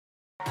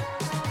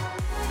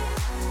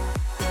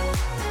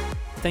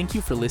Thank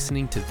you for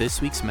listening to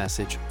this week's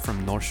message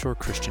from North Shore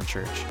Christian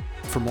Church.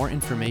 For more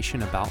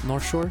information about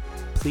North Shore,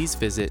 please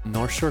visit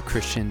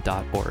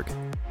northshorechristian.org.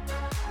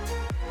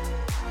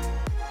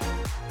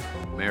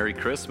 Merry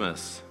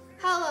Christmas.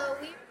 Hello.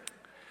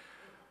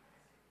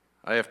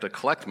 I have to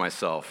collect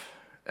myself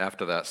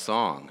after that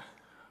song.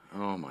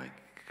 Oh my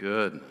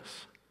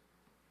goodness.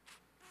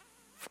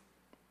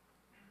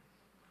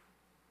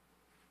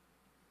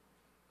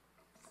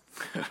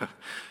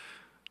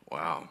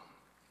 Wow.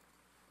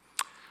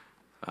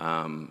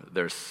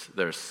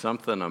 There's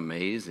something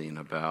amazing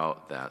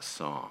about that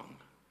song.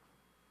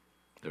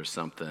 There's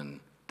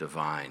something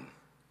divine,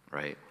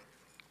 right?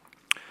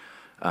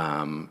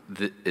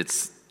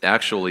 It's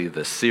actually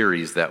the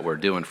series that we're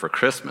doing for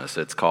Christmas.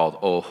 It's called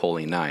O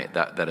Holy Night.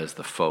 That is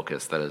the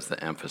focus, that is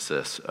the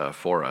emphasis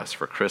for us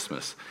for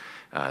Christmas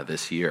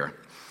this year.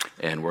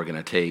 And we're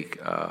going to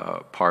take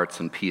parts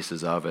and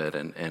pieces of it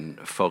and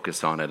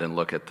focus on it and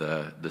look at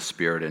the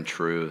spirit and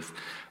truth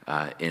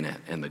in it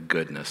and the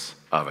goodness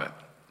of it.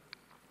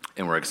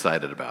 And we're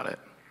excited about it.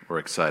 We're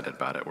excited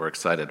about it. We're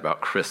excited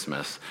about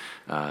Christmas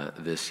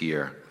this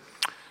year,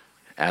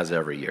 as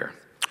every year.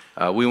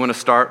 We want to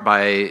start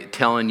by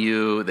telling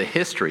you the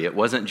history. It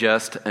wasn't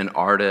just an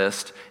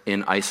artist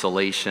in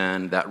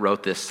isolation that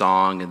wrote this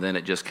song and then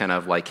it just kind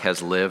of like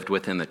has lived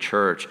within the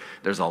church.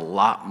 There's a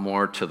lot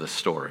more to the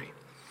story.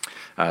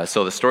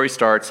 So the story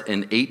starts in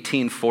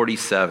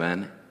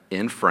 1847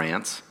 in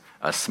France,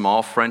 a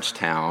small French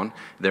town.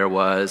 There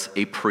was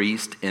a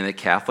priest in a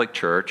Catholic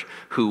church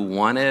who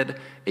wanted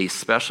a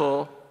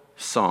special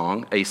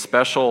song, a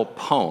special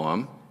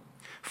poem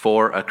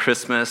for a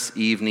Christmas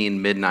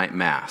evening midnight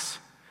mass.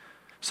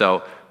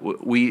 So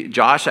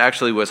Josh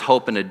actually was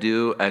hoping to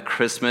do a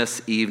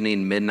Christmas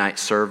evening midnight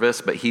service,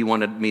 but he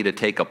wanted me to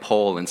take a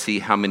poll and see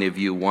how many of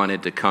you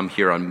wanted to come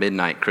here on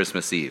midnight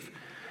Christmas Eve.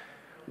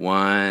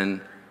 1,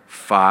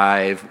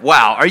 5.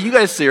 Wow, are you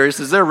guys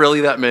serious? Is there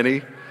really that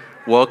many?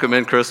 Welcome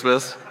in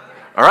Christmas.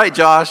 All right,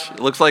 Josh, it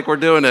looks like we're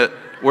doing it.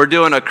 We're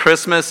doing a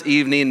Christmas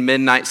evening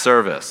midnight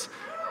service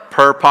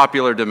per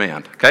popular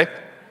demand, okay?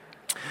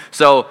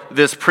 So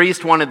this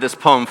priest wanted this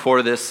poem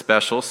for this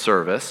special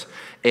service,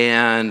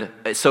 and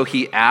so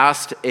he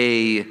asked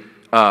a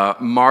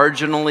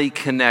marginally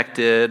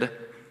connected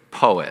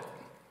poet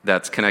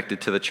that's connected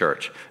to the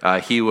church.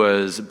 He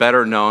was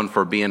better known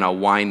for being a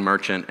wine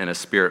merchant and a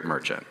spirit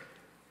merchant.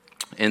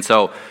 And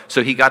so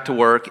he got to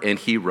work and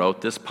he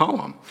wrote this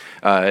poem.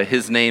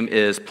 His name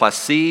is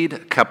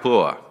Placide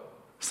Capua,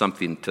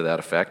 something to that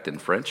effect in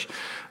French.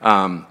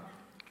 And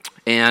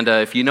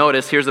if you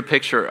notice, here's a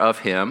picture of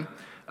him.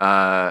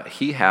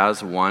 He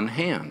has one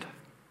hand.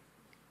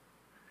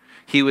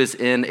 He was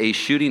in a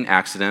shooting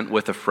accident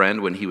with a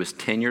friend when he was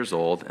 10 years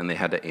old and they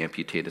had to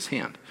amputate his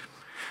hand.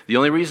 The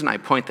only reason I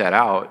point that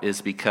out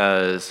is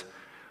because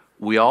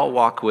we all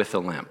walk with a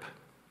limp.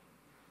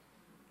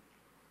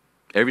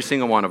 Every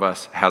single one of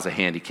us has a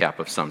handicap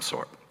of some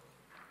sort.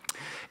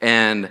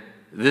 And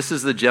this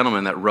is the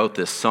gentleman that wrote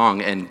this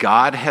song, and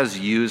God has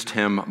used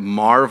him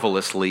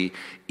marvelously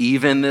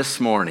even this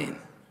morning,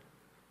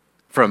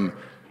 from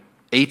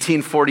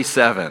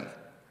 1847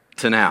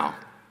 to now.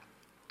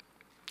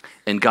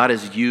 And God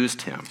has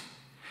used him,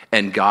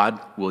 and God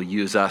will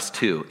use us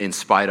too, in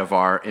spite of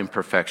our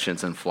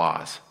imperfections and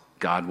flaws.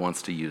 God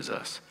wants to use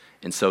us,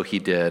 and so he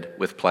did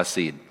with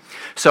Placide.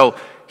 So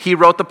he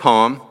wrote the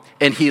poem,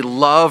 and he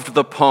loved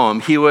the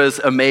poem. He was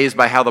amazed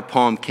by how the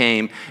poem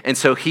came. And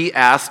so he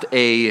asked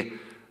a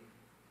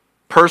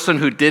person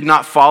who did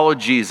not follow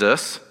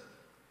Jesus,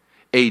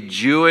 a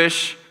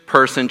Jewish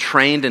person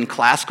trained in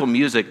classical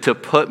music, to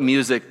put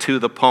music to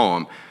the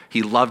poem.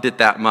 He loved it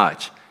that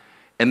much.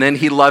 And then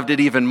he loved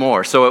it even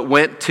more. So it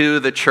went to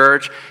the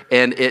church,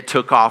 and it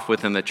took off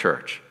within the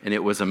church. And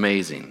it was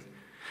amazing.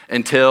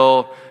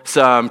 Until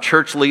some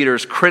church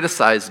leaders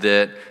criticized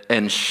it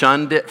and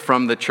shunned it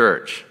from the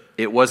church.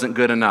 It wasn't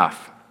good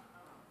enough.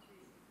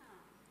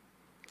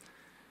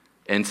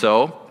 And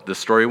so the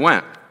story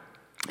went.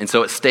 And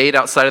so it stayed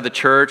outside of the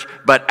church,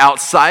 but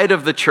outside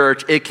of the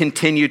church, it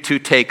continued to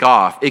take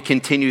off. It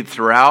continued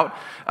throughout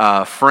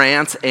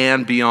France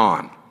and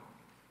beyond.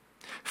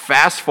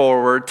 Fast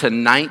forward to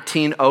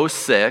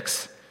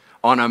 1906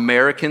 on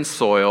American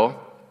soil.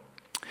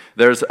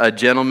 There's a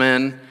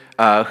gentleman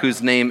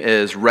whose name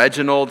is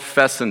Reginald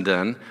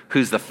Fessenden,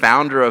 who's the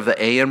founder of the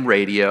AM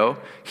radio.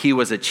 He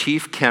was a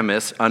chief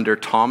chemist under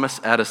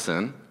Thomas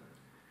Edison.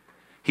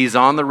 He's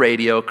on the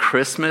radio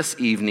Christmas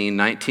evening,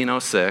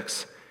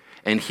 1906,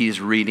 and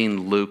he's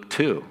reading Luke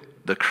 2,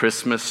 the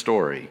Christmas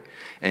story.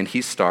 And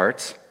he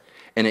starts,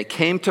 "And it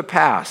came to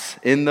pass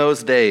in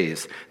those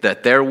days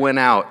that there went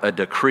out a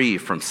decree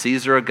from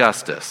Caesar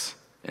Augustus."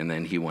 And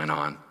then he went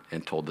on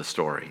and told the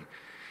story.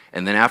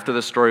 And then after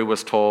the story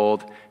was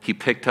told, he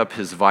picked up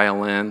his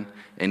violin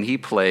and he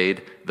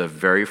played the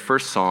very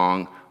first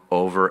song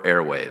over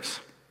airwaves.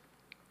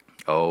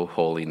 Oh,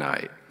 Holy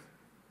Night.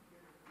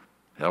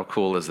 How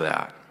cool is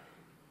that?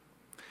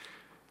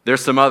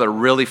 There's some other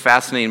really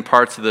fascinating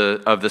parts of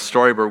the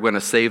story, but we're going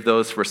to save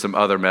those for some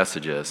other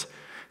messages.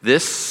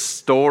 This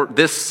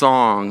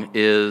song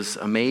is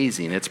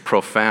amazing. It's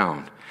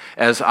profound.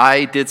 As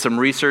I did some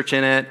research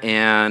in it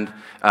and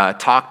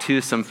talked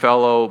to some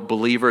fellow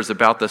believers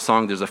about the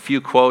song, there's a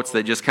few quotes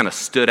that just kind of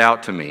stood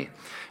out to me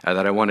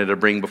that I wanted to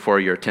bring before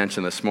your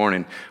attention this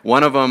morning.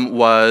 One of them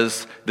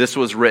was, this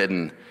was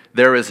written,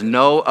 "There is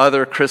no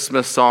other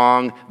Christmas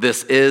song.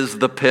 This is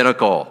the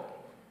pinnacle.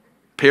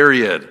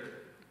 Period."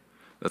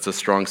 That's a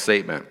strong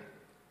statement.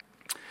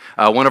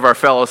 One of our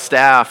fellow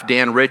staff,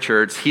 Dan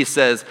Richards, he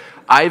says,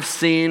 "I've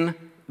seen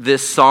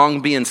this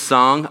song being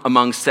sung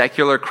among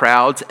secular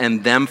crowds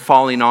and them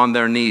falling on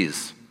their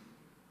knees.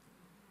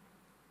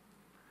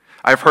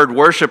 I've heard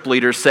worship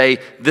leaders say,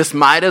 this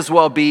might as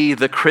well be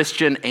the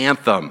Christian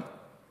anthem."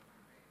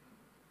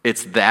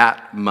 It's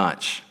that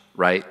much,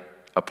 right?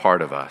 A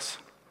part of us.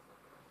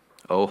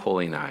 Oh,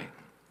 holy night.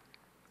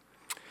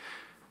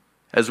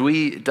 As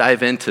we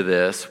dive into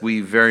this,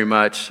 we very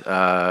much,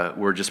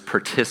 we're just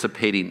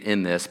participating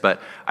in this,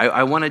 but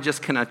I want to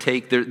just kind of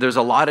take, there's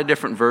a lot of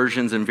different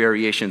versions and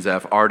variations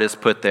of artists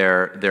put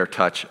their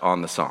touch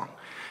on the song.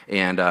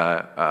 And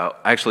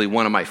actually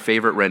one of my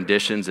favorite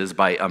renditions is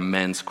by a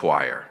men's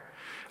choir.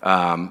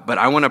 But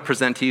I want to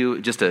present to you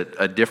just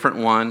a different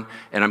one,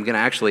 and I'm going to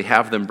actually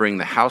have them bring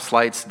the house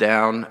lights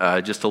down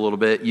just a little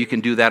bit. You can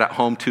do that at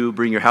home too,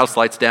 bring your house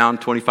lights down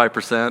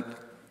 25%.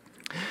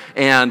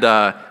 And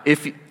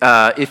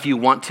if you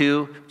want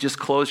to, just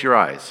close your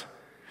eyes.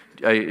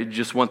 I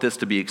just want this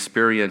to be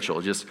experiential.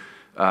 Just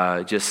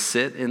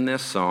sit in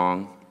this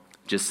song.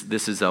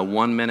 This is a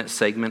 1-minute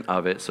segment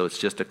of it, so it's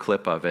just a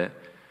clip of it.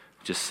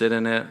 Just sit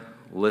in it,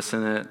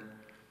 listen it,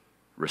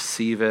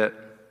 receive it,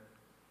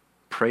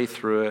 pray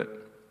through it.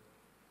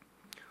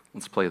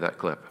 Let's play that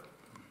clip.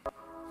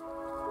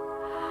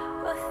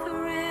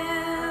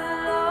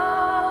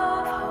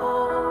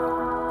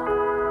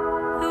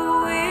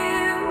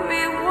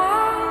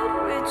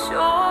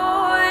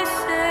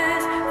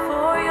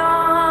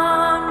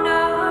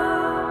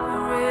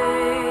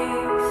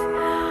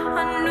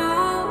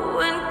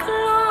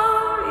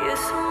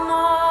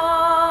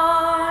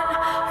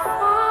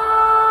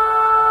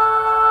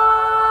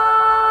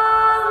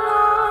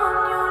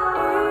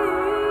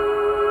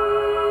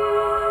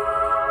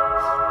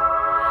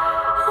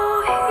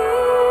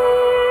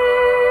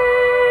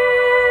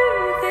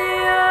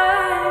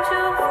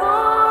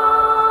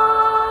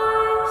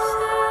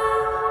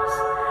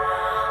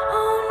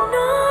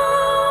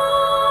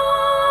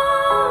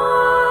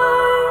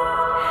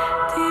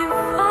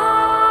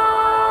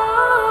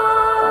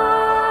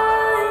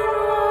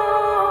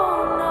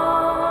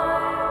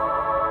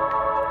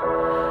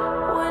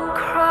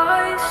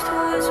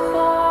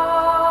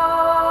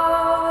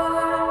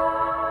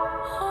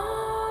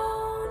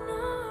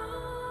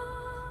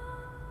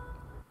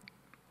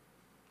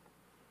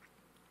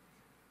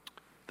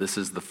 This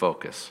is the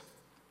focus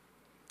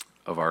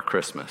of our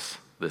Christmas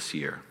this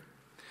year.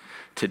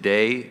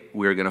 Today,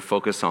 we're going to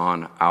focus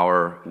on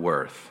our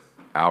worth,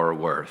 our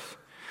worth.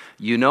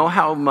 You know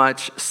how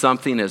much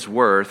something is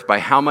worth by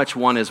how much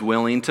one is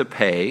willing to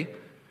pay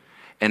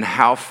and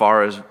how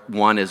far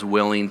one is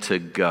willing to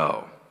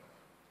go.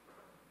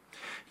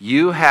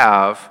 You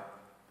have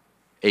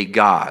a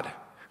God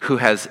who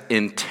has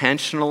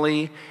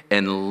intentionally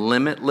and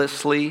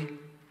limitlessly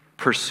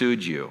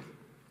pursued you.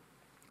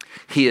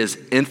 He is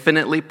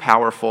infinitely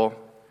powerful,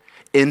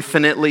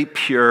 infinitely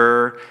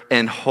pure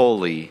and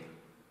holy,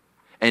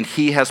 and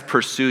he has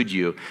pursued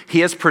you.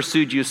 He has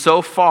pursued you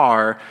so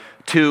far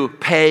to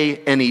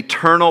pay an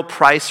eternal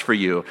price for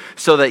you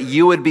so that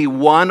you would be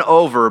won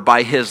over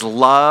by his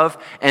love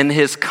and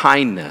his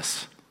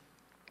kindness.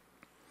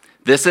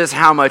 This is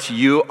how much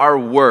you are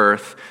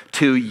worth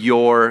to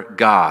your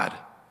God.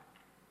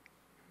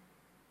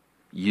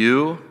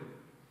 You,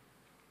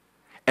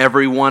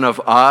 every one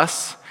of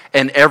us,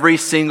 and every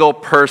single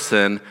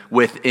person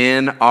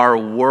within our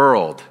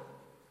world,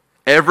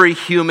 every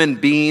human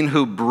being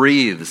who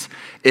breathes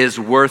is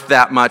worth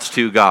that much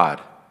to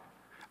God.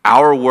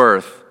 Our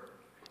worth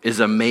is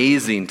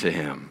amazing to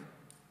him,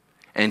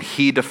 and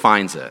he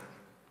defines it.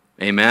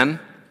 Amen?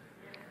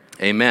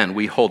 Amen.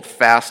 We hold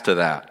fast to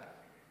that.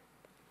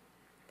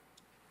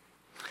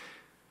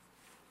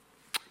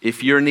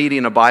 If you're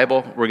needing a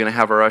Bible, we're going to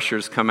have our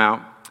ushers come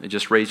out.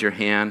 Just raise your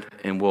hand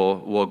and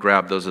we'll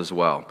grab those as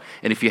well.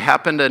 And if you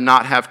happen to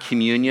not have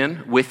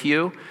communion with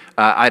you,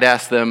 I'd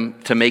ask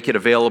them to make it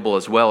available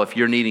as well. If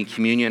you're needing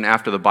communion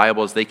after the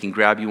Bibles, they can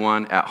grab you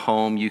one at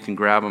home. You can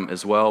grab them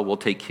as well. We'll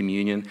take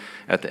communion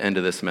at the end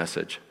of this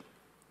message.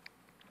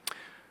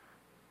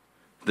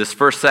 This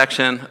first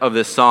section of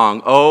this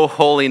song, "Oh,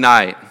 holy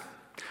night,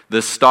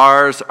 the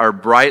stars are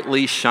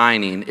brightly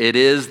shining. It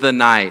is the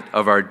night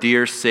of our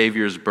dear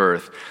Savior's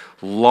birth.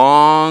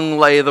 Long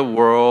lay the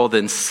world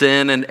in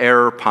sin and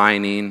error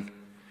pining,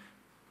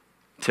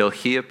 till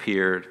he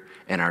appeared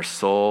and our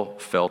soul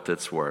felt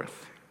its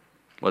worth."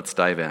 Let's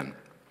dive in.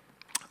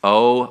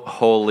 Oh,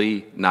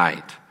 holy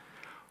night.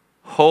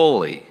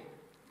 Holy.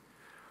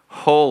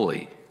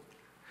 Holy.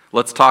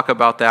 Let's talk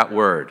about that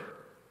word.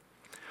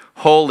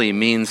 Holy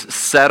means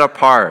set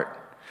apart,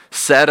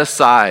 set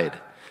aside,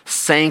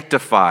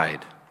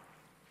 sanctified,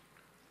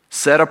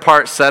 Set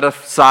apart, set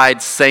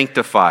aside,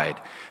 sanctified.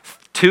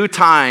 2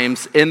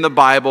 times in the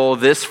Bible,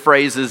 this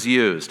phrase is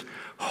used.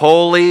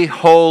 Holy,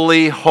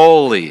 holy,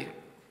 holy.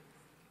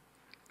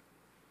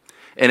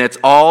 And it's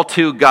all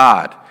to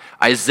God.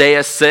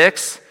 Isaiah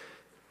 6,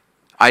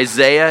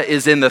 Isaiah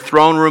is in the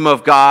throne room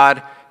of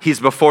God. He's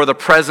before the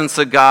presence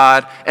of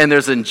God. And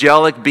there's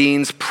angelic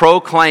beings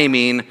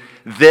proclaiming,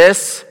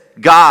 this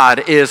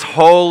God is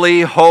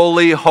holy,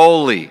 holy,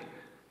 holy.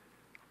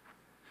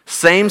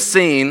 Same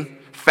scene.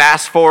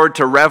 Fast forward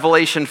to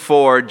Revelation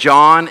 4,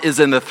 John is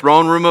in the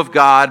throne room of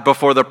God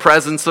before the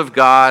presence of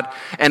God,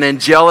 and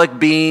angelic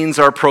beings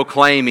are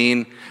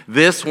proclaiming,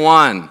 this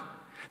one,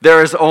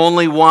 there is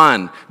only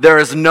one, there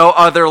is no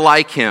other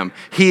like him.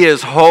 He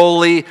is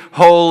holy,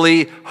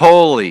 holy,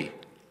 holy.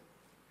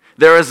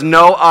 There is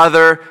no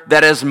other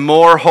that is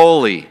more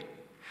holy.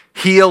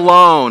 He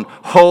alone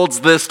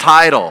holds this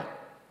title.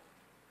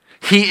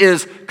 He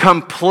is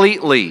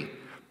completely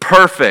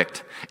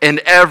perfect in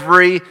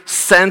every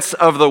sense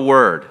of the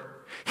word.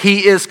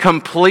 He is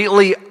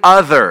completely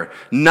other,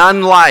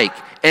 none like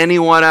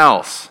anyone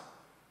else.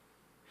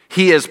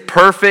 He is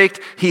perfect,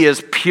 he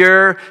is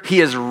pure,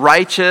 he is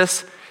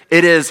righteous.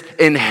 It is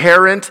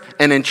inherent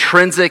and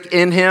intrinsic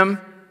in him.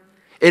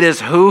 It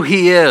is who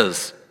he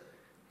is.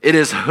 It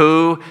is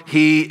who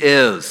he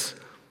is.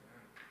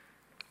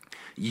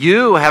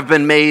 You have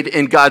been made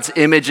in God's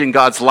image and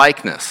God's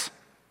likeness.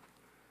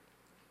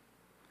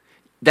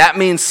 That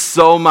means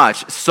so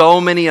much, so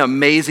many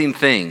amazing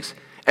things.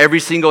 Every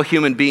single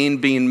human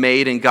being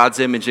made in God's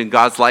image and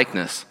God's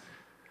likeness.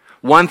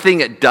 One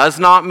thing it does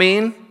not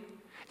mean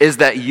is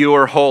that you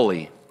are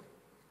holy.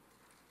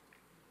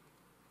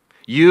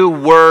 You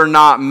were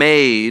not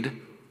made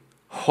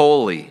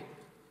holy.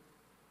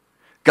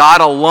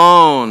 God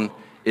alone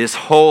is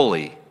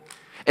holy.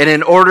 And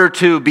in order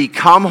to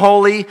become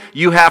holy,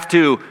 you have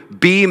to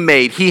be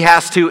made. He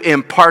has to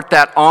impart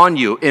that on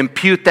you,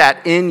 impute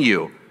that in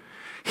you.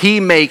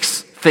 He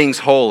makes things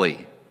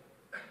holy.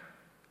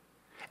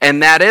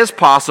 And that is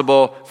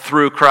possible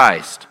through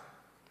Christ.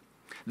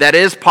 That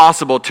is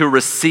possible to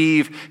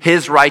receive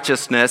his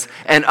righteousness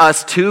and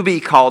us to be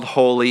called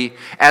holy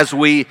as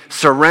we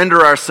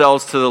surrender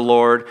ourselves to the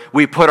Lord.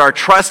 We put our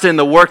trust in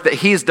the work that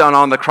he's done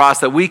on the cross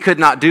that we could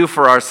not do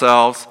for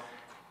ourselves.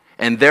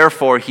 And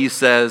therefore he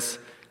says,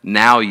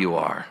 now you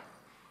are.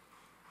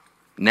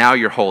 Now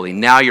you're holy.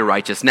 Now you're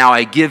righteous. Now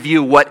I give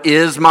you what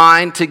is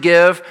mine to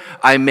give.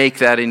 I make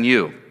that in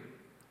you.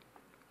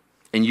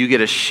 And you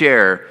get a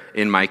share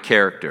in my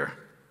character.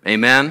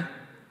 Amen?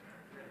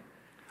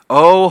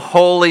 Oh,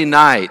 holy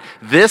night.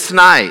 This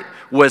night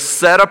was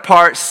set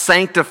apart,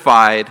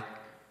 sanctified,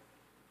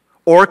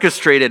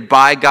 orchestrated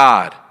by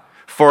God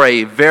for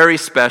a very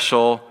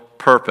special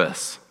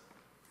purpose.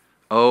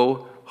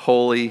 Oh,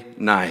 holy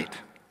night.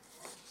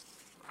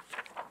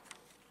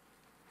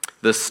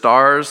 The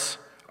stars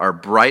are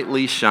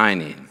brightly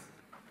shining.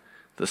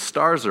 The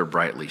stars are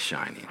brightly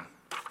shining.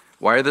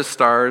 Why are the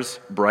stars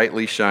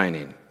brightly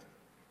shining?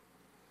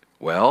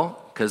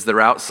 Well, because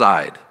they're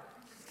outside,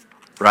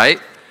 right?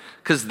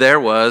 Because there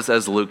was,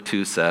 as Luke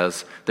 2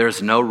 says,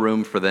 there's no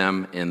room for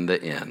them in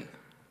the inn,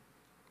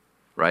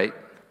 right?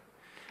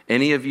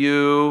 Any of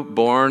you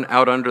born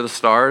out under the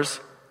stars?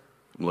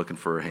 I'm looking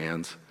for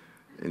hands.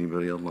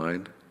 Anybody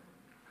online?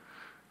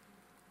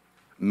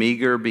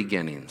 Meager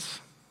beginnings,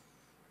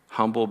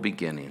 humble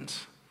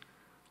beginnings,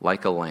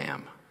 like a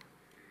lamb,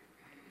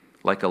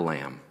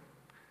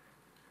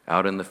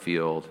 out in the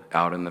field,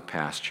 out in the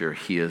pasture.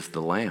 He is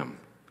the lamb.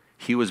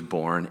 He was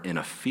born in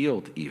a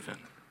field even,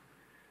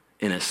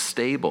 in a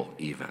stable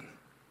even,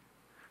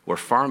 where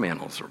farm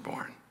animals were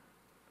born,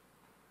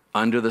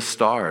 under the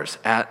stars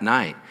at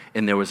night,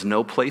 and there was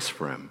no place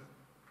for him.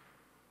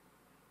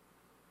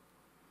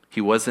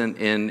 He wasn't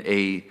in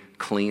a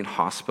clean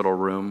hospital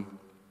room.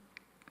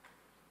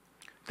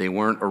 They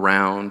weren't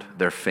around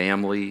their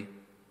family.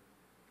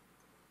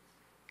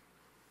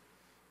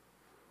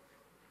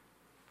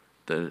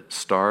 The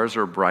stars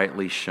are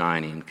brightly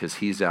shining because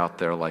he's out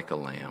there like a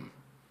lamb.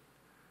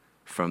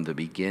 From the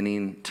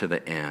beginning to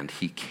the end,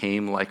 he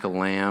came like a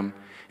lamb,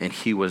 and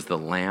he was the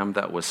lamb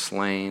that was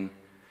slain,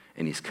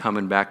 and he's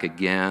coming back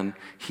again.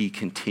 He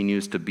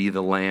continues to be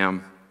the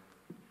lamb.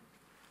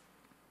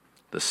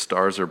 The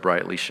stars are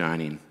brightly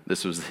shining.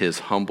 This was his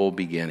humble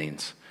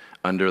beginnings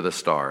under the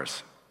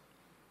stars.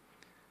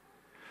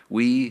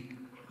 We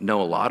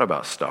know a lot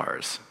about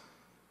stars.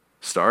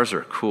 Stars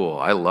are cool.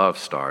 I love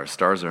stars.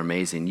 Stars are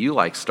amazing. You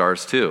like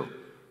stars too.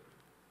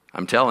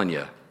 I'm telling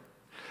you.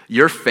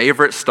 Your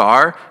favorite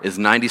star is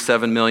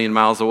 97 million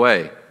miles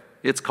away.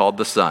 It's called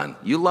the sun.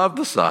 You love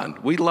the sun.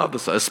 We love the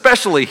sun,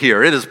 especially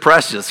here. It is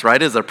precious,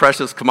 right? It is a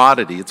precious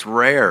commodity. It's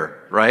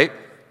rare, right?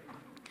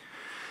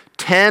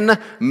 10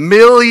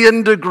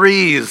 million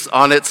degrees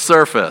on its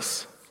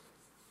surface.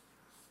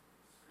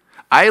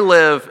 I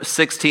live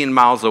 16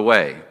 miles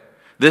away.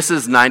 This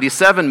is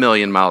 97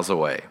 million miles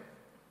away.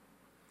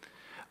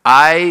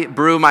 I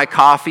brew my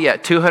coffee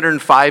at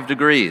 205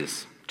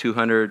 degrees.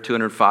 200,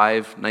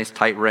 205, nice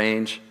tight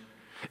range.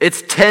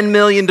 It's 10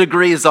 million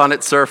degrees on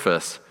its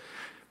surface.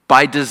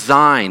 by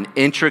design,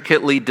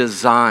 intricately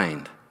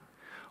designed.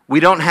 We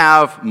don't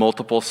have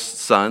multiple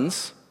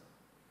suns.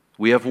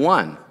 We have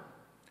one,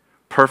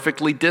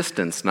 perfectly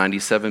distanced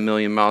 97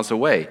 million miles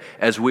away,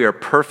 as we are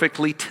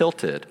perfectly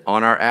tilted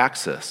on our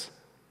axis.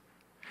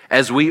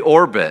 As we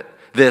orbit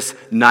this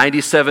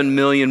 97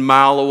 million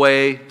mile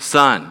away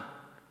sun,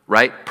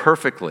 right?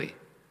 Perfectly.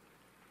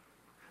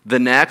 The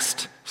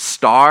next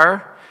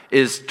star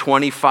is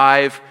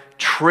 25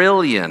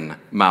 trillion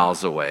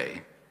miles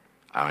away.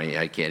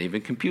 I can't even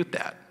compute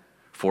that.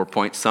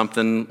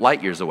 4-point-something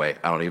light years away.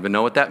 I don't even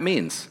know what that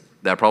means.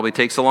 That probably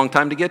takes a long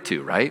time to get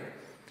to, right?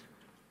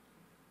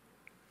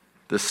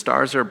 The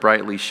stars are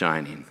brightly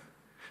shining.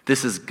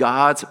 This is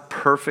God's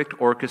perfect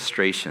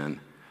orchestration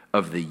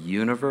of the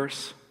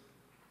universe,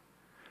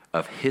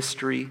 of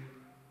history,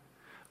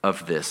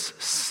 of this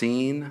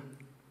scene,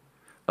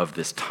 of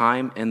this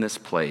time and this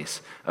place,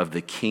 of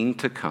the King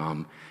to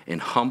come in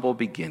humble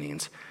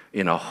beginnings,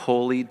 in a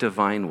holy,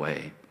 divine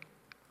way,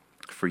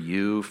 for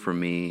you, for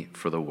me,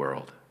 for the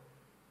world.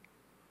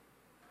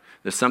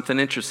 There's something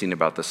interesting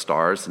about the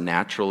stars,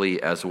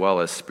 naturally as well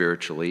as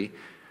spiritually.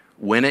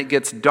 When it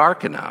gets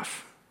dark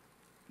enough,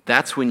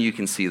 that's when you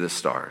can see the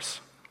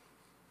stars.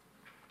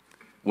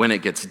 When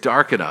it gets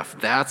dark enough,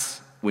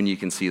 that's when you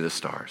can see the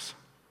stars.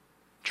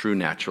 True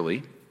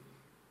naturally,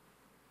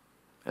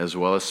 as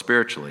well as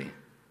spiritually.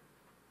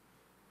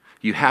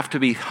 You have to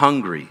be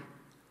hungry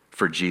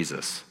for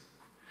Jesus.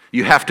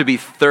 You have to be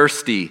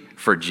thirsty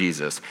for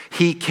Jesus.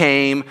 He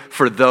came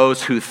for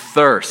those who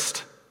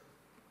thirst.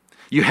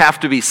 You have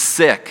to be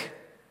sick.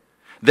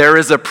 There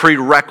is a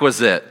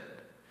prerequisite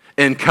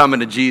in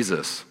coming to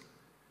Jesus.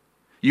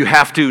 You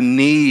have to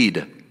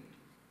need,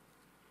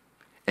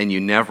 and you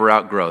never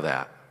outgrow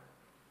that.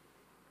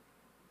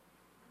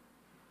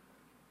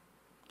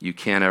 You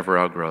can't ever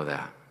outgrow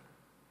that.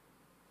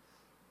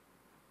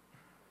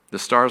 The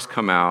stars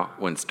come out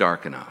when it's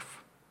dark enough.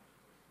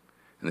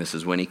 And this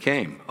is when he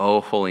came. Oh,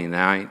 holy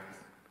night.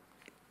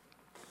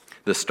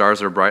 The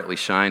stars are brightly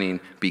shining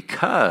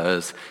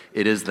because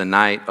it is the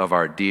night of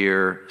our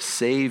dear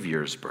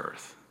Savior's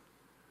birth.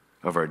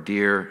 Of our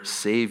dear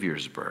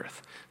Savior's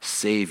birth.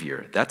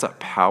 Savior, that's a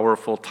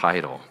powerful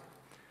title.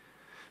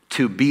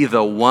 To be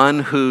the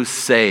one who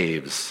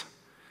saves.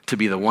 To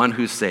be the one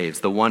who saves,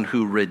 the one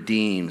who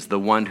redeems, the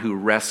one who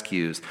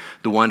rescues,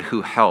 the one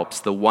who helps,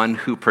 the one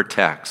who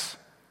protects.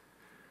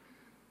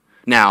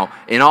 Now,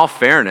 in all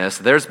fairness,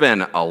 there's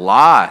been a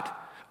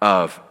lot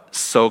of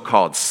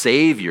so-called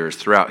saviors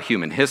throughout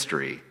human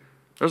history.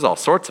 There's all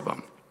sorts of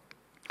them.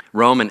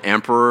 Roman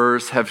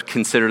emperors have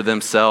considered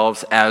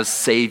themselves as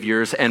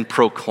saviors and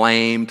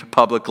proclaimed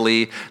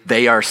publicly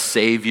they are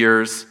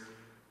saviors.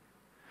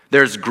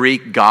 There's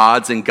Greek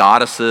gods and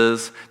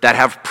goddesses that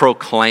have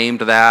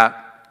proclaimed that.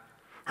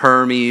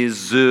 Hermes,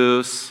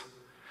 Zeus.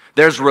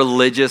 There's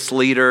religious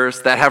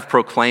leaders that have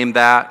proclaimed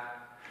that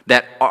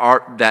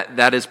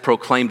is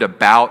proclaimed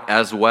about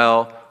as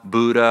well.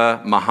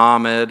 Buddha,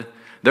 Muhammad.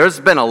 There's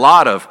been a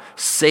lot of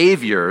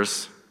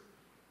saviors.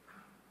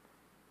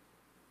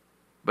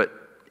 But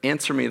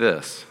answer me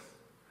this.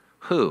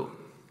 Who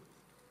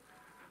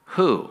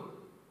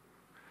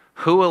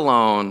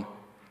alone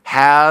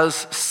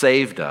has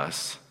saved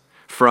us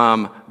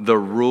from the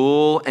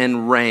rule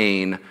and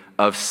reign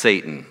of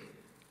Satan?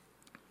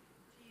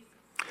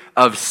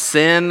 Of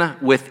sin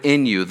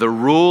within you, the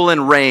rule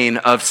and reign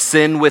of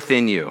sin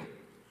within you.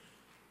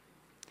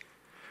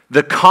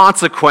 The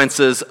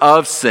consequences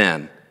of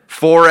sin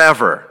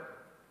forever.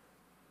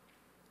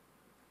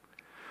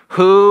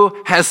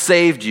 Who has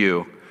saved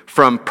you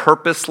from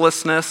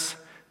purposelessness,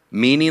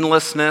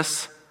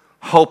 meaninglessness,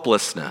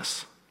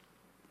 hopelessness?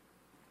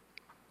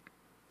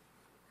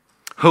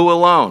 Who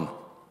alone?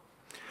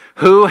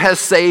 Who has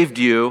saved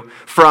you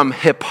from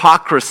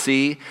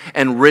hypocrisy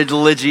and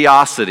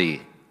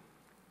religiosity?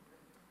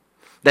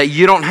 That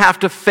you don't have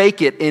to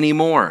fake it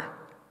anymore.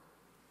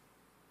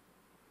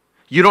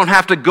 You don't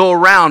have to go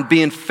around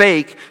being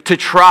fake to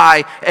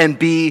try and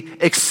be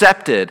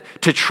accepted,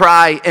 to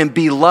try and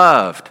be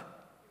loved.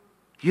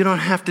 You don't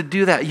have to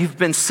do that. You've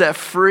been set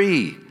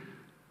free.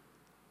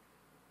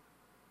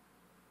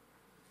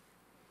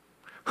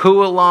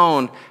 Who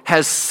alone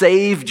has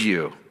saved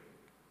you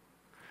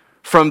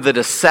from the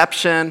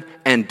deception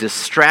and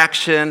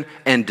distraction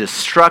and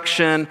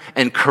destruction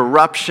and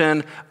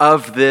corruption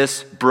of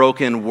this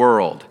broken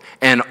world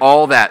and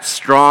all that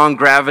strong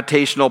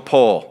gravitational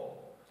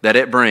pull that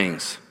it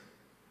brings?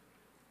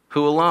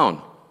 Who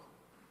alone?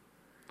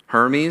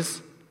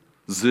 Hermes,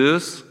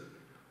 Zeus,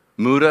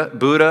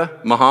 Buddha,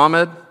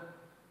 Muhammad?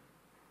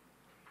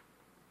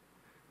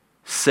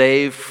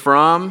 Saved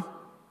from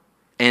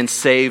and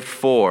saved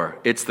for.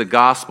 It's the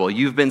gospel.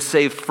 You've been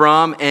saved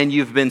from and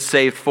you've been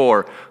saved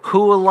for.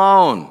 Who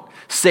alone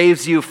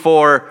saves you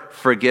for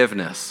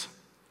forgiveness,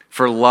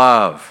 for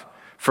love,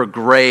 for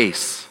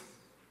grace,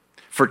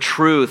 for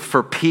truth,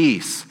 for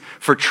peace,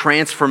 for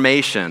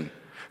transformation,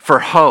 for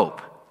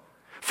hope,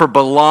 for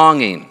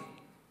belonging?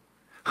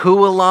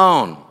 Who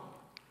alone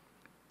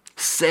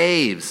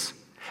saves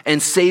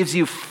and saves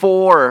you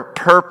for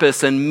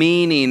purpose and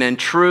meaning and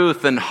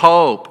truth and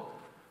hope?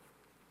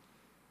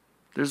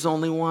 There's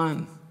only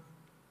one.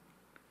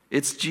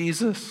 It's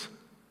Jesus.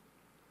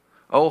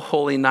 Oh,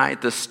 holy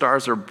night, the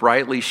stars are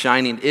brightly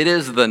shining. It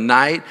is the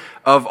night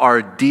of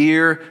our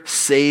dear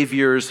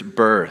Savior's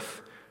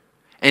birth.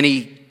 And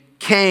he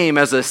came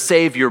as a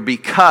Savior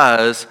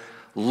because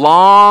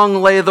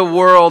long lay the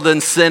world in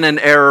sin and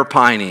error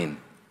pining.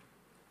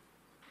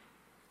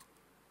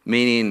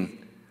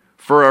 Meaning,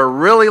 for a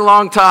really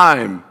long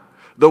time,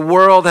 the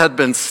world had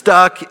been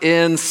stuck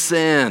in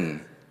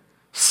sin.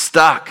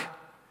 Stuck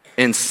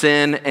in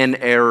sin and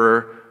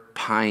error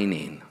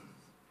pining.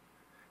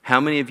 How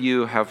many of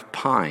you have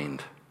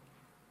pined?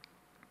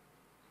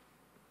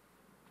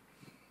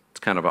 It's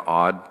kind of an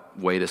odd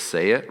way to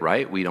say it,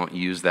 right? We don't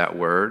use that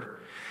word.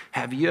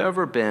 Have you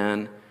ever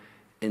been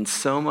in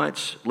so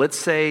much,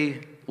 let's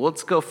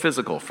go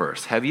physical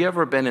first. Have you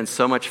ever been in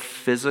so much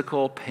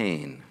physical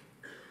pain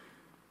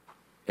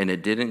and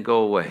it didn't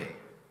go away?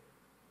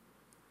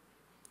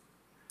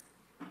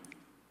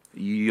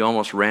 You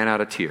almost ran out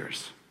of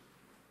tears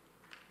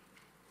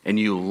and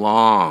you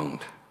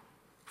longed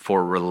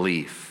for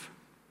relief.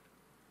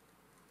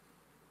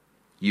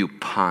 You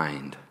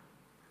pined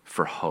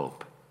for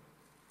hope.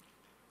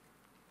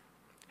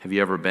 Have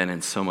you ever been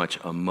in so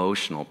much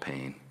emotional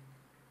pain,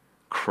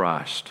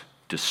 crushed,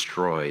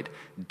 destroyed,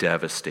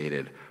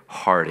 devastated,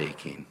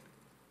 heart-aching,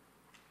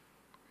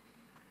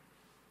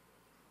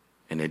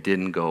 and it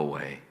didn't go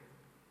away,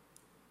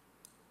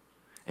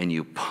 and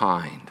you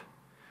pined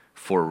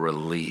for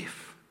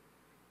relief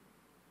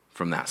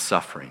from that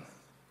suffering?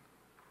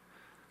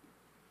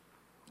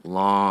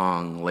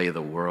 Long lay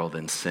the world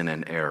in sin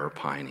and error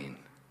pining.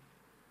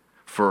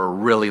 For a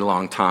really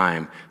long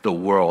time, the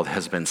world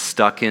has been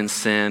stuck in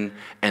sin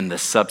and the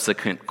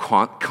subsequent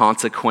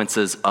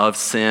consequences of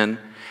sin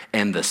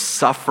and the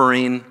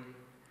suffering,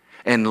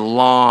 and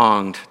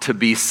longed to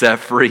be set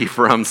free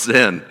from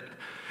sin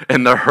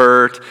and the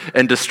hurt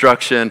and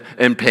destruction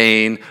and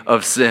pain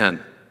of sin.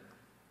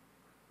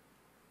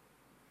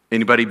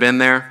 Anybody been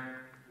there?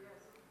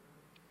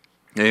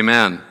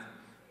 Amen.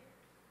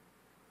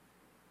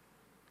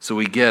 So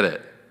we get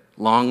it.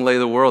 Long lay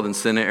the world in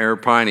sin and error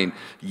pining.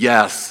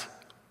 Yes,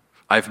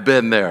 I've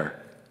been there.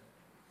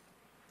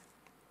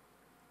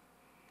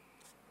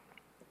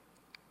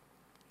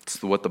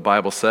 It's what the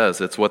Bible says.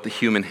 It's what the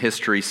human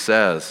history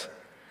says.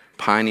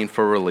 Pining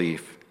for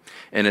relief.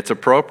 And it's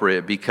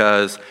appropriate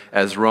because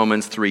as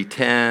Romans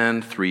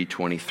 3:10,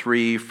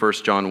 3:23,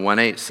 1 John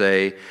 1:8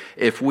 say,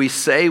 if we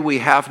say we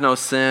have no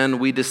sin,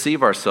 we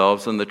deceive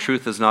ourselves and the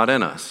truth is not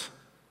in us.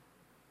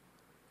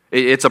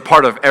 It's a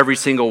part of every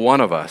single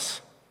one of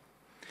us.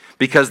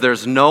 Because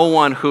there's no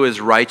one who is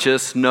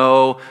righteous,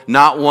 no,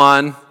 not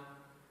one.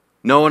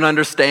 No one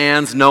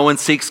understands, no one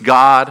seeks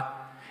God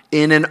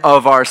in and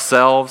of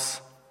ourselves.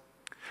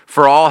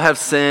 For all have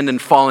sinned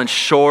and fallen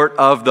short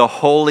of the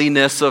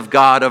holiness of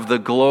God, of the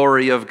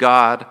glory of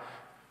God.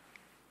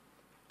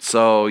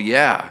 So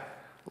yeah,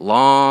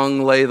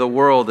 long lay the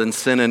world in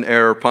sin and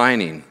error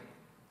pining.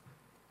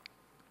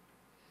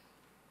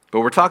 But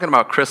we're talking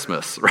about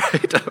Christmas,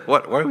 right? Why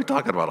are we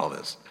talking about all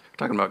this? We're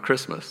talking about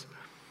Christmas.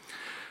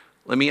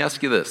 Let me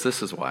ask you this.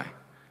 This is why.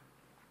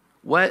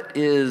 What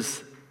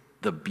is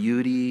the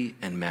beauty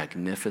and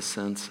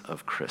magnificence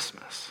of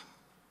Christmas?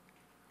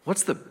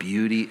 What's the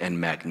beauty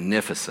and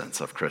magnificence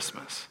of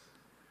Christmas?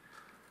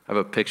 I have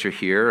a picture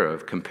here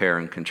of compare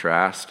and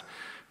contrast.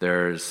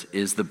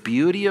 Is the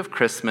beauty of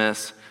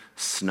Christmas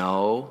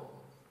snow?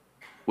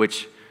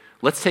 Which,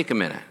 let's take a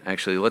minute.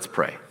 Actually, let's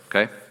pray,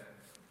 okay?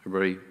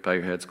 Everybody bow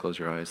your heads, close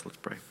your eyes, let's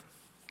pray.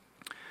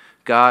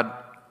 God,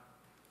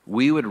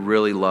 we would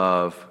really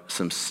love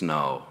some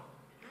snow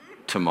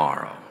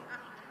tomorrow.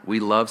 We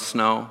love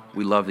snow.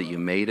 We love that you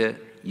made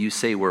it. You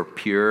say we're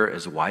pure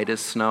as white as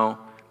snow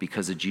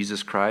because of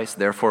Jesus Christ.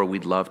 Therefore,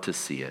 we'd love to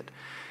see it.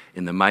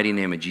 In the mighty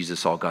name of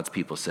Jesus, all God's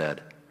people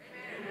said,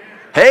 amen.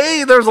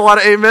 Hey, there's a lot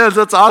of amens.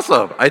 That's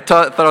awesome. I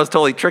thought I was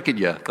totally tricking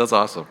you. That's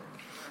awesome.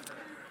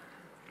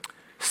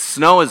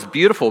 Snow is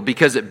beautiful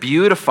because it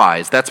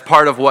beautifies. That's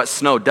part of what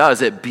snow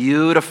does. It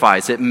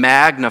beautifies, it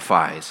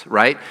magnifies,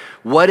 right?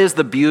 What is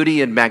the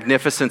beauty and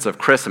magnificence of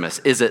Christmas?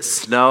 Is it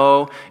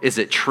snow? Is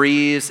it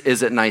trees?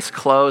 Is it nice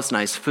clothes,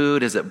 nice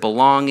food? Is it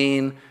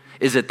belonging?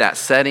 Is it that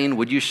setting?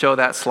 Would you show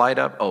that slide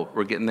up? Oh,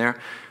 we're getting there.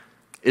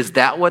 Is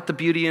that what the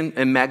beauty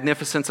and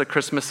magnificence of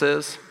Christmas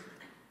is?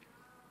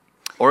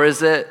 Or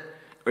is it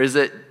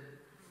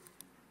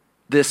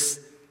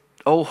this,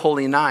 oh,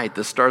 holy night,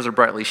 the stars are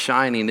brightly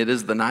shining. It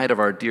is the night of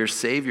our dear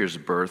Savior's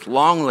birth.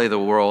 Long lay the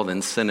world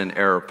in sin and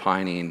error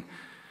pining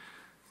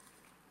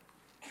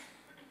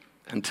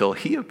until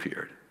he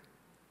appeared.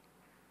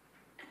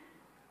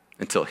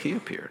 Until he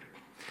appeared.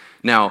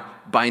 Now,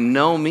 by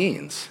no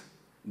means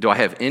do I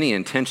have any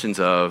intentions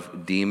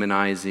of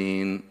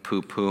demonizing,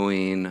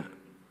 poo-pooing,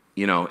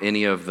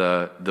 any of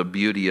the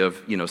beauty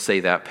of, say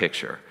that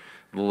picture.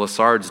 The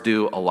Lassards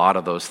do a lot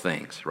of those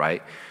things,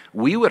 right?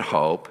 We would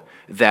hope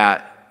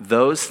that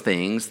those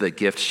things, the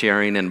gift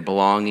sharing and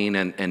belonging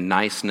and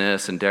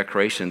niceness and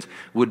decorations,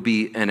 would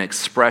be an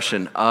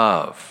expression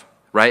of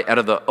right? Out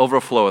of the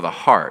overflow of the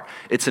heart.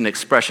 It's an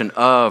expression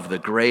of the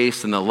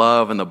grace and the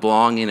love and the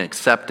belonging,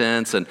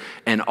 acceptance,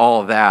 and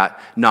all that,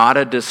 not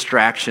a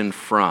distraction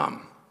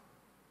from.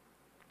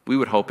 We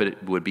would hope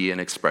it would be an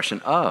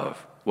expression of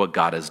what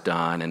God has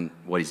done and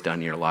what he's done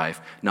in your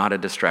life, not a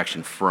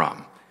distraction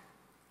from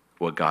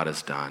what God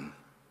has done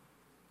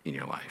in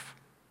your life.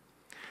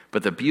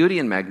 But the beauty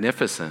and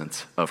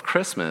magnificence of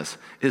Christmas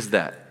is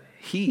that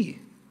he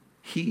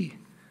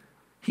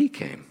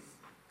came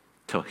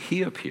till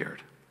he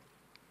appeared.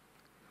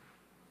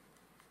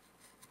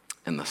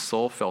 And the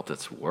soul felt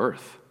its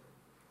worth.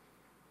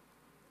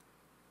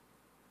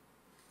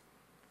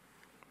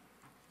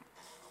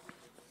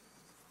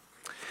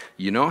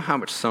 You know how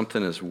much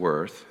something is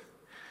worth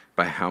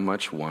by how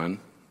much one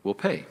will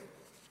pay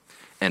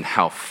and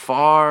how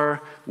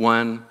far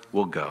one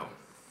will go.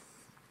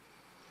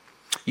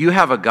 You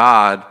have a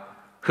God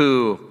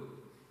who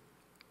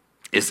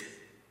is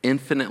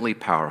infinitely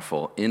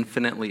powerful,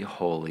 infinitely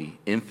holy,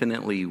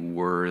 infinitely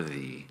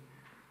worthy.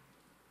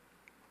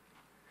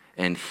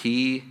 And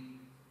he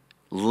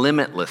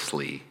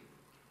limitlessly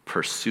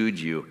pursued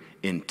you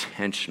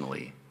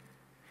intentionally.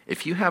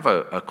 If you have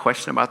a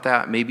question about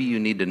that, maybe you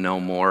need to know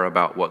more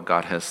about what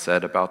God has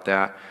said about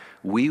that,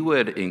 we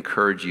would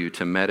encourage you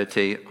to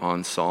meditate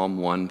on Psalm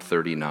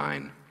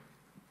 139.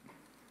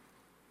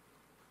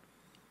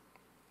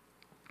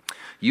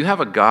 You have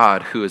a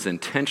God who has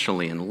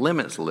intentionally and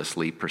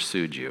limitlessly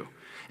pursued you,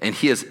 and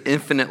he is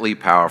infinitely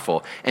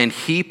powerful, and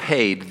he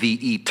paid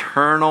the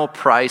eternal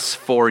price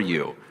for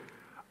you.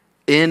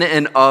 In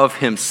and of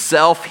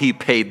himself, he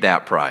paid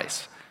that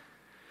price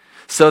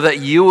so that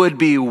you would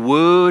be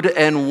wooed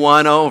and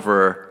won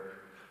over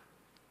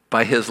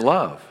by his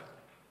love.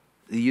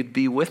 You'd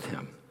be with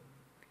him.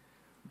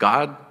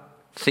 God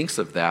thinks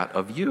of that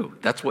of you.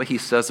 That's what he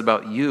says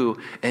about you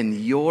and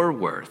your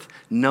worth,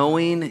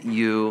 knowing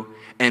you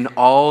and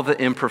all the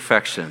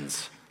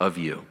imperfections of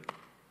you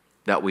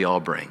that we all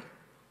bring.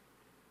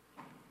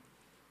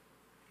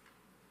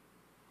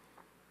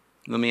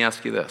 Let me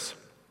ask you this.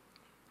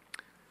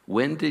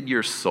 When did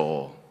your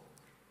soul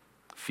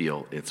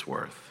feel its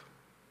worth?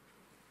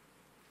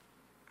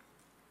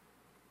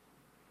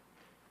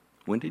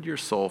 When did your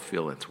soul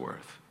feel its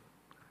worth?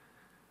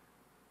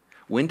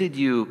 When did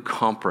you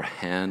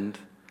comprehend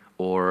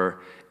or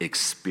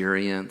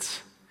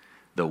experience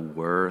the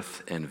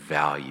worth and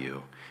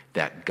value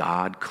that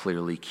God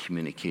clearly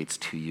communicates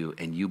to you,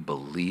 and you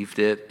believed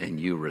it and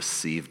you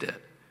received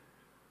it?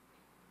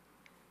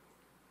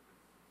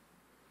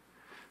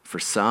 For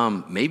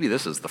some, maybe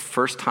this is the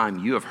first time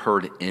you have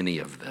heard any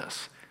of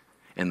this,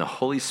 and the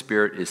Holy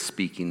Spirit is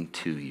speaking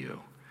to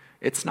you.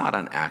 It's not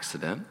an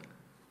accident.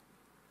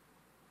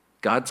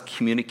 God's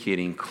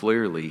communicating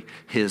clearly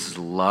his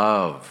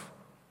love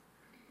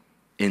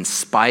in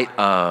spite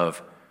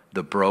of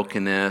the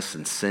brokenness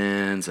and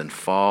sins and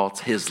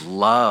faults, his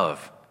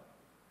love.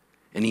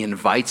 And he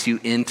invites you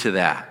into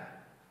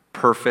that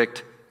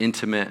perfect,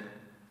 intimate,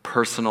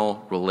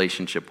 personal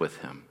relationship with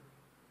him.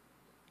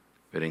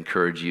 I'd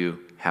encourage you,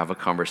 have a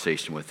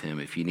conversation with him.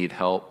 If you need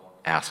help,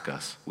 ask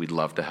us. We'd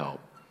love to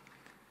help.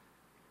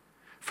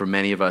 For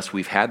many of us,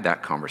 we've had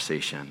that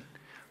conversation.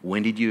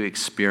 When did you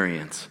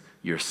experience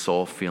your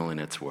soul feeling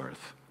its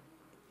worth?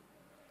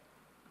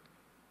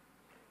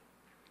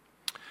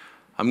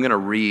 I'm going to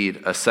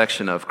read a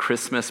section of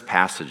Christmas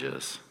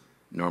passages.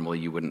 Normally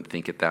you wouldn't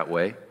think it that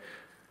way,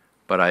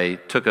 but I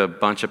took a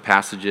bunch of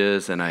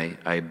passages and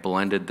I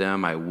blended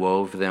them, I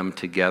wove them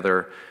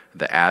together.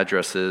 The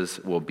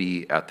addresses will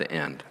be at the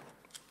end.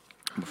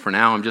 But for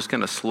now, I'm just going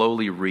to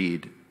slowly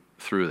read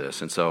through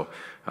this. And so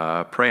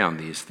pray on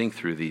these, think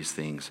through these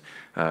things,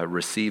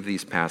 receive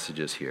these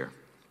passages here.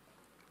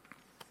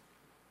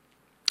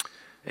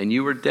 And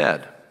you were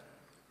dead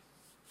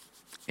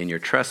in your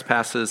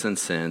trespasses and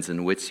sins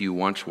in which you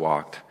once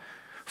walked,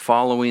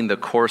 following the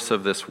course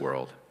of this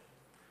world,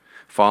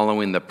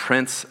 following the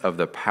prince of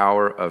the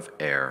power of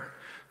air,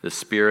 the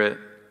spirit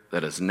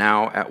that is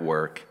now at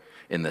work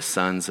in the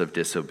sons of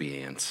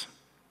disobedience,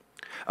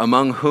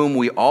 among whom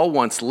we all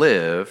once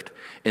lived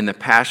in the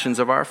passions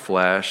of our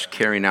flesh,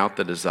 carrying out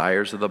the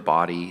desires of the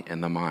body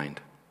and the mind,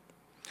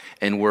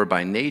 and were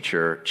by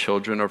nature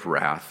children of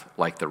wrath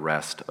like the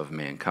rest of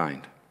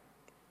mankind.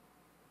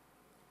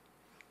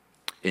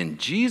 In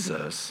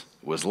Jesus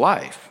was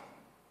life,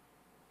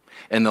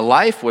 and the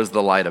life was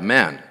the light of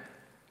men.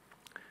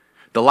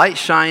 The light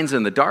shines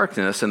in the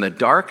darkness, and the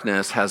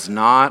darkness has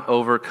not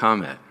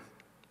overcome it.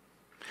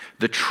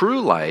 The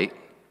true light,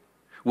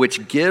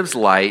 which gives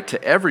light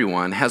to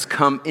everyone, has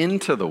come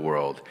into the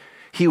world.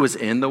 He was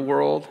in the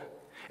world,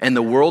 and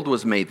the world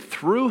was made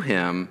through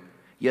him,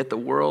 yet the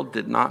world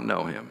did not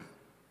know him.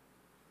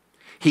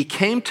 He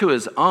came to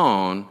his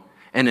own,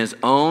 and his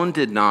own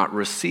did not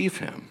receive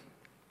him.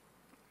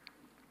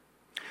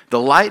 The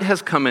light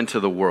has come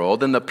into the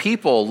world, and the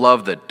people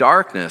love the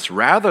darkness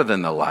rather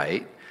than the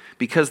light,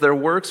 because their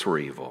works were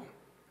evil.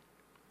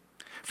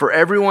 For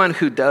everyone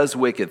who does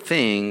wicked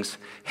things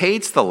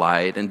hates the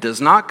light and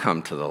does not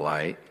come to the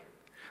light,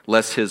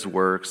 lest his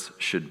works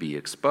should be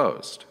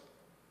exposed.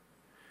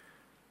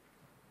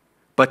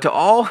 But to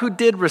all who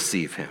did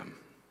receive him,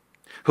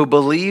 who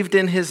believed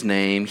in his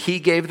name, he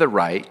gave the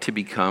right to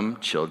become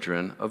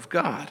children of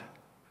God,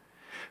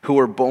 who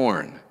were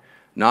born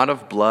not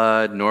of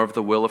blood, nor of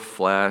the will of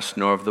flesh,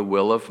 nor of the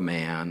will of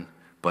man,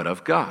 but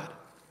of God.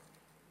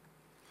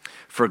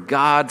 For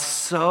God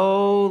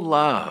so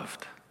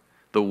loved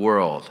the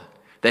world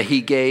that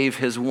he gave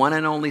his one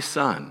and only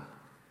Son,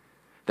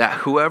 that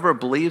whoever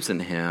believes in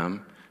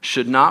him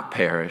should not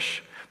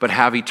perish, but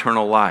have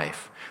eternal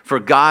life. For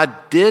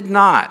God did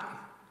not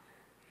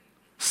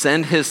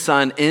send his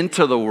Son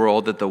into the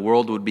world that the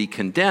world would be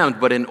condemned,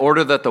 but in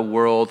order that the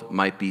world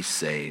might be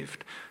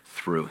saved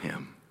through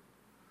him.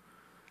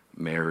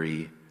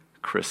 Merry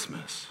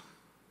Christmas.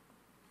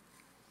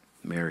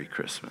 Merry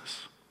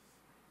Christmas.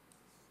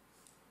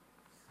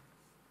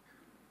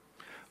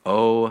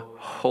 O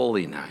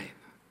holy night,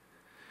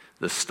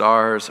 the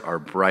stars are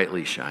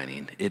brightly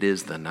shining. It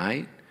is the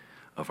night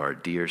of our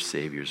dear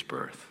Savior's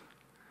birth.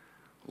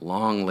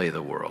 Long lay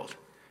the world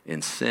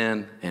in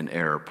sin and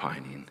error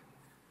pining,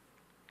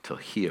 till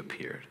he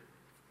appeared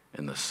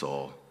and the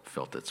soul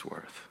felt its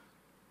worth.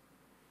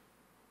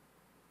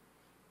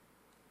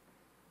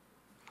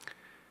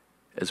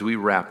 As we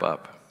wrap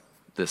up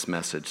this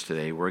message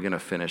today, we're going to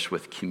finish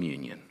with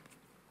communion.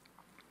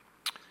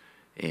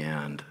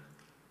 And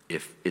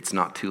if it's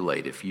not too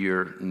late, if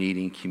you're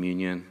needing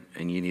communion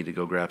and you need to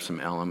go grab some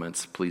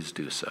elements, please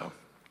do so.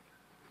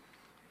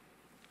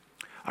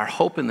 Our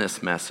hope in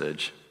this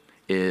message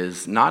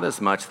is not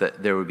as much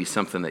that there would be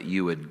something that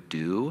you would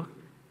do,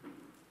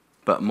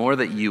 but more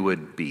that you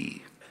would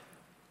be.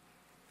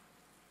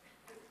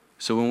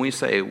 So when we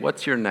say,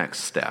 what's your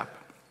next step?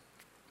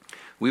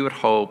 We would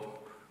hope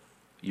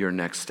your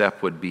next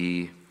step would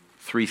be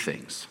 3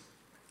 things.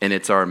 And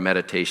it's our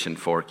meditation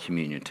for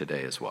communion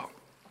today as well.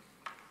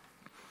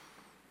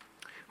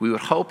 We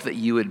would hope that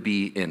you would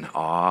be in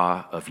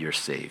awe of your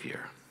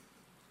Savior.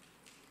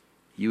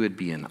 You would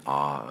be in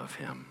awe of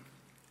him.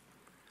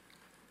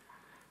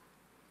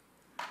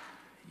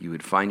 You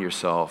would find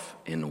yourself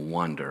in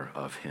wonder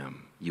of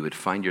him. You would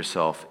find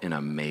yourself in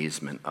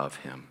amazement of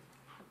him.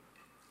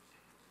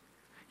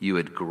 You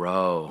would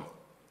grow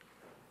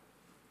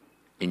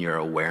in your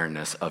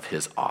awareness of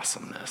his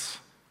awesomeness.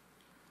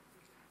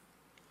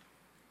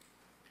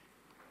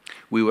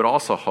 We would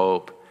also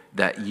hope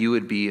that you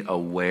would be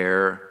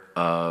aware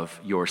of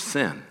your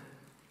sin.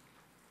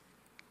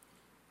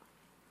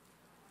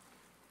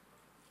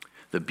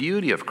 The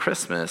beauty of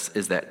Christmas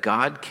is that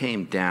God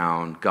came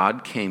down,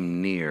 God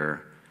came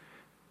near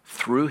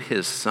through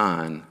his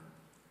Son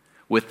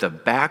with the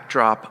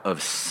backdrop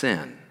of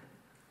sin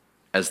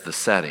as the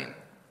setting.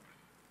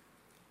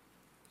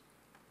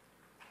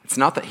 It's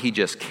not that he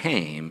just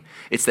came,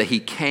 it's that he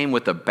came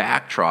with the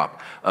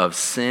backdrop of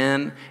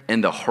sin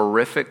and the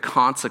horrific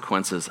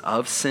consequences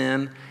of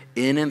sin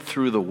in and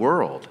through the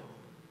world.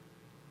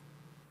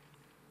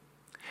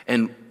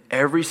 And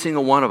every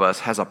single one of us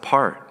has a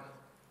part.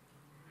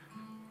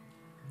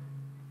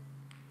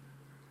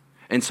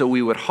 And so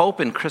we would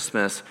hope in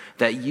Christmas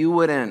that you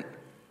wouldn't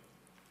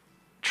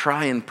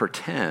try and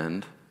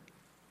pretend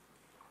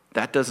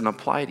that doesn't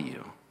apply to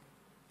you.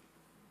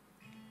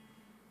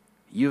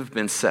 You've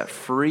been set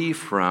free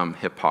from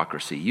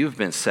hypocrisy. You've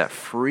been set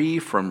free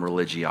from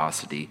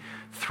religiosity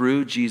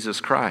through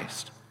Jesus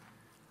Christ.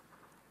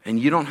 And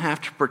you don't have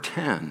to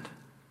pretend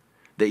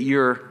that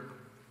you're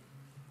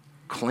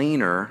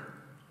cleaner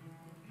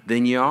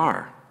than you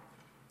are.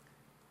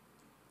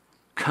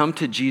 Come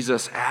to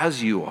Jesus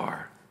as you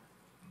are.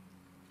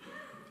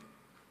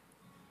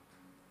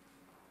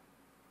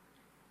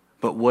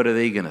 But what are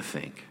they going to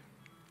think?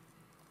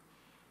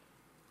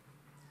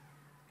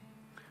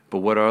 But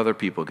what are other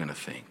people going to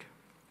think?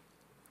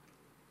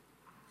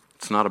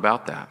 It's not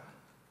about that.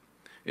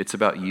 It's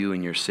about you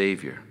and your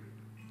Savior.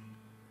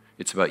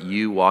 It's about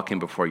you walking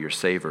before your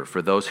Savior.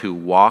 For those who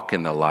walk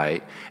in the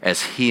light,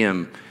 as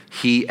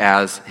he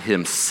as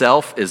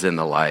himself is in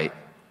the light,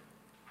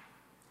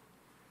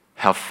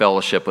 have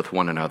fellowship with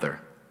one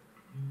another.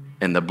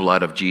 And the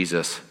blood of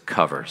Jesus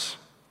covers.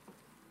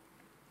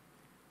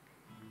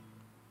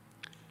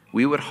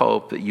 We would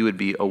hope that you would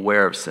be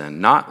aware of sin,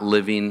 not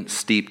living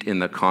steeped in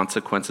the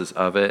consequences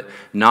of it,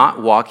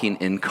 not walking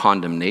in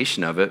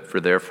condemnation of it, for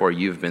therefore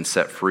you've been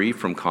set free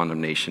from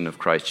condemnation of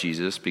Christ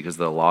Jesus because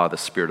the law of the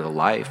Spirit of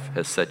life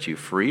has set you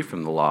free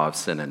from the law of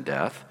sin and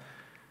death.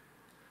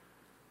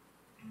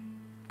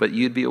 But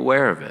you'd be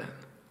aware of it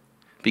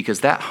because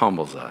that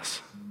humbles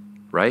us,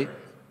 right?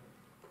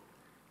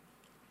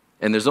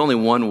 And there's only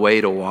one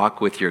way to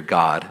walk with your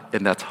God,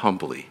 and that's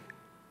humbly.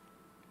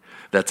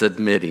 That's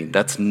admitting,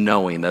 that's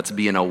knowing, that's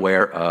being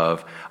aware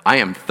of, I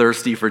am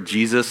thirsty for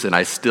Jesus and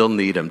I still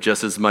need him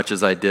just as much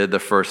as I did the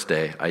first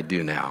day, I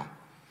do now,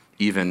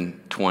 even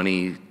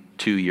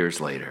 22 years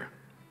later.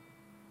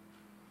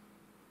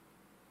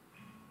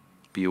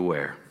 Be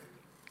aware.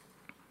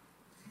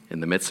 In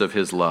the midst of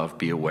his love,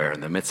 be aware.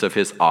 In the midst of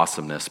his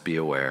awesomeness, be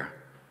aware.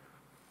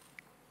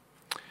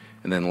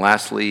 And then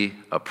lastly,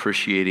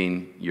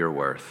 appreciating your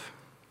worth.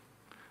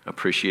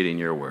 Appreciating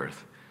your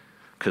worth.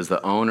 Because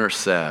the owner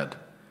said,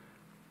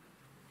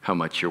 how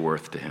much you're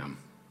worth to him.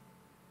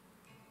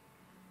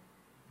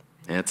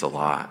 And it's a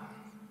lot.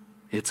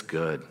 It's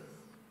good.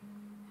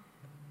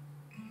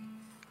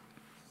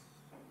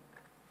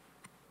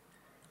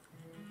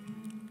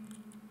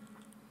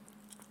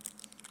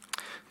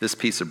 This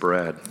piece of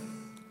bread,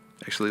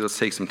 actually, let's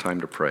take some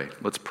time to pray.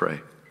 Let's pray.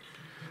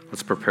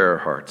 Let's prepare our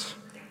hearts.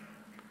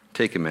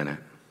 Take a minute.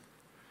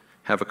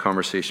 Have a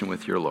conversation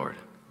with your Lord.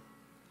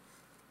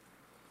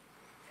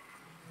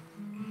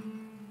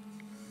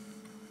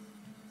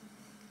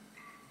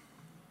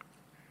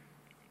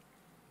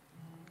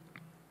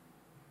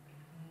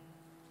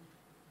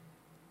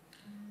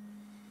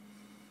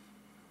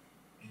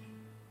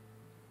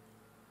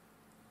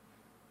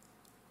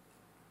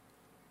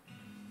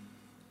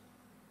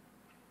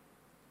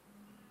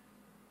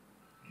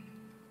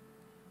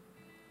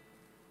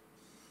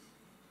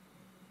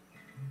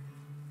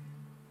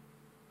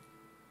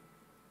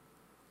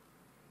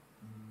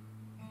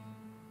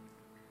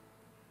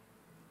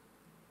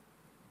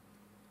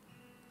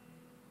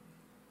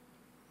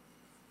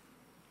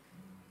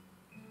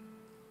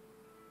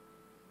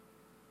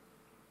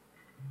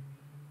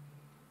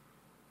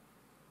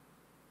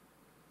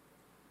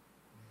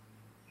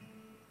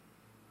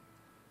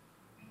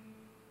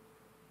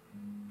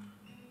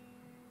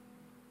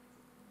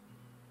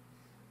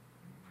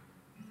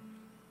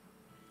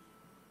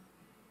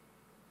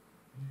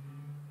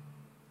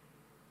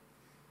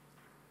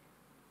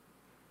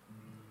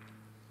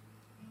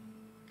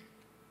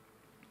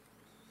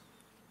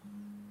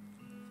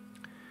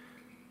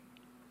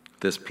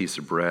 This piece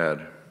of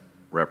bread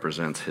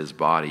represents his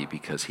body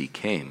because he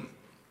came.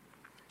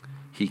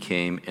 He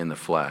came in the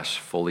flesh,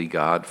 fully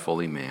God,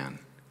 fully man.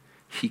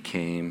 He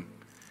came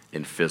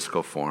in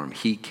physical form.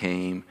 He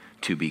came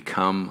to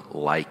become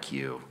like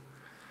you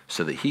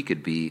so that he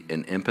could be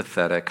an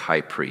empathetic high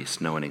priest,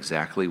 knowing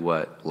exactly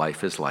what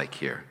life is like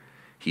here.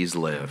 He's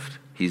lived,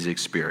 he's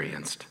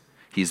experienced,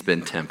 he's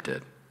been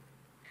tempted,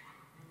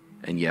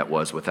 and yet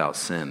was without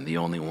sin, the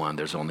only one.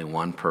 There's only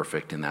one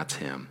perfect, and that's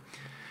him.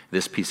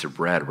 This piece of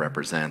bread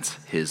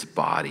represents his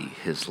body,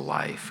 his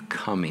life,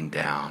 coming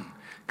down,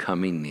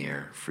 coming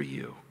near for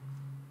you.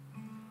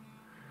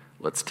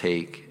 Let's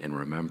take and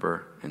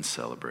remember and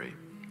celebrate.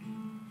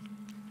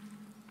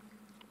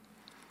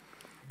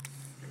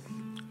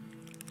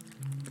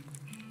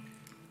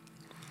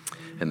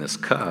 And this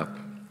cup,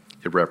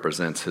 it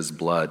represents his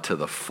blood to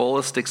the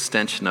fullest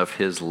extension of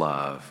his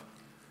love.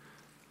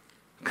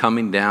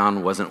 Coming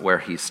down wasn't where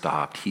he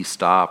stopped. He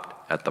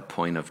stopped at the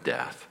point of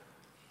death.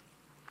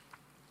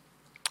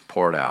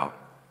 Poured out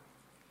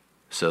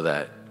so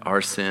that our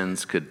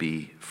sins could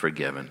be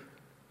forgiven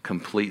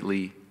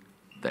completely,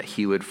 that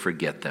he would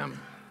forget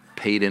them,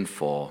 paid in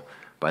full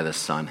by the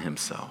Son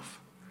himself.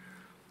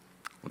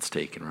 Let's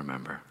take and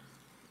remember.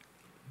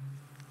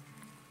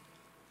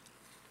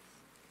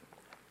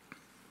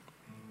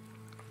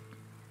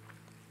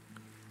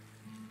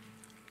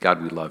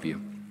 God, we love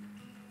you.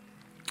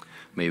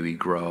 May we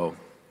grow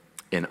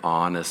in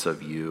awe-ness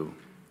of you.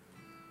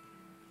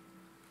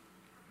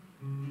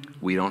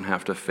 We don't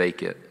have to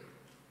fake it,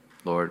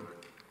 Lord,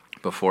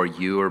 before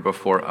you or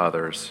before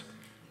others.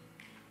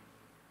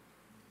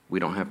 We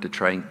don't have to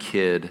try and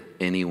kid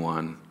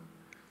anyone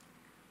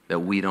that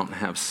we don't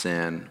have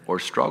sin or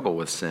struggle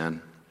with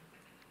sin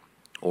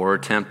or are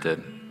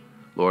tempted,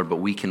 Lord, but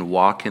we can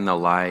walk in the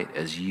light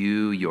as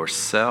you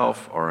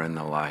yourself are in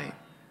the light.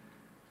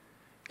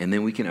 And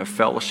then we can have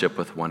fellowship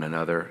with one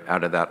another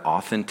out of that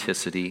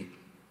authenticity,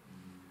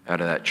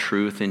 out of that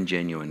truth and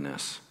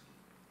genuineness,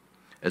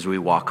 as we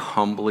walk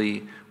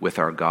humbly with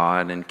our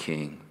God and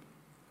King.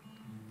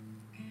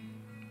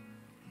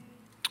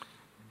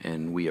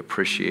 And we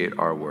appreciate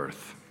our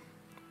worth,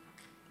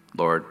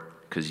 Lord,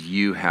 because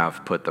you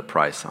have put the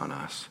price on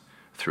us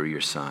through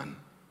your Son.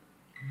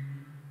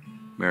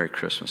 Merry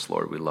Christmas,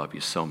 Lord. We love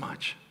you so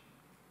much.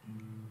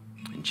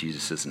 In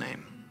Jesus'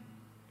 name,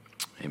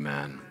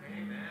 amen.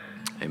 Amen.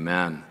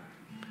 Amen.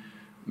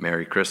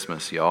 Merry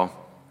Christmas, y'all.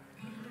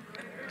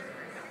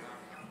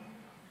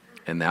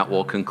 And that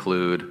will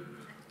conclude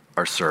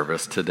our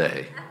service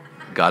today.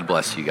 God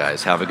bless you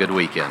guys. Have a good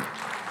weekend.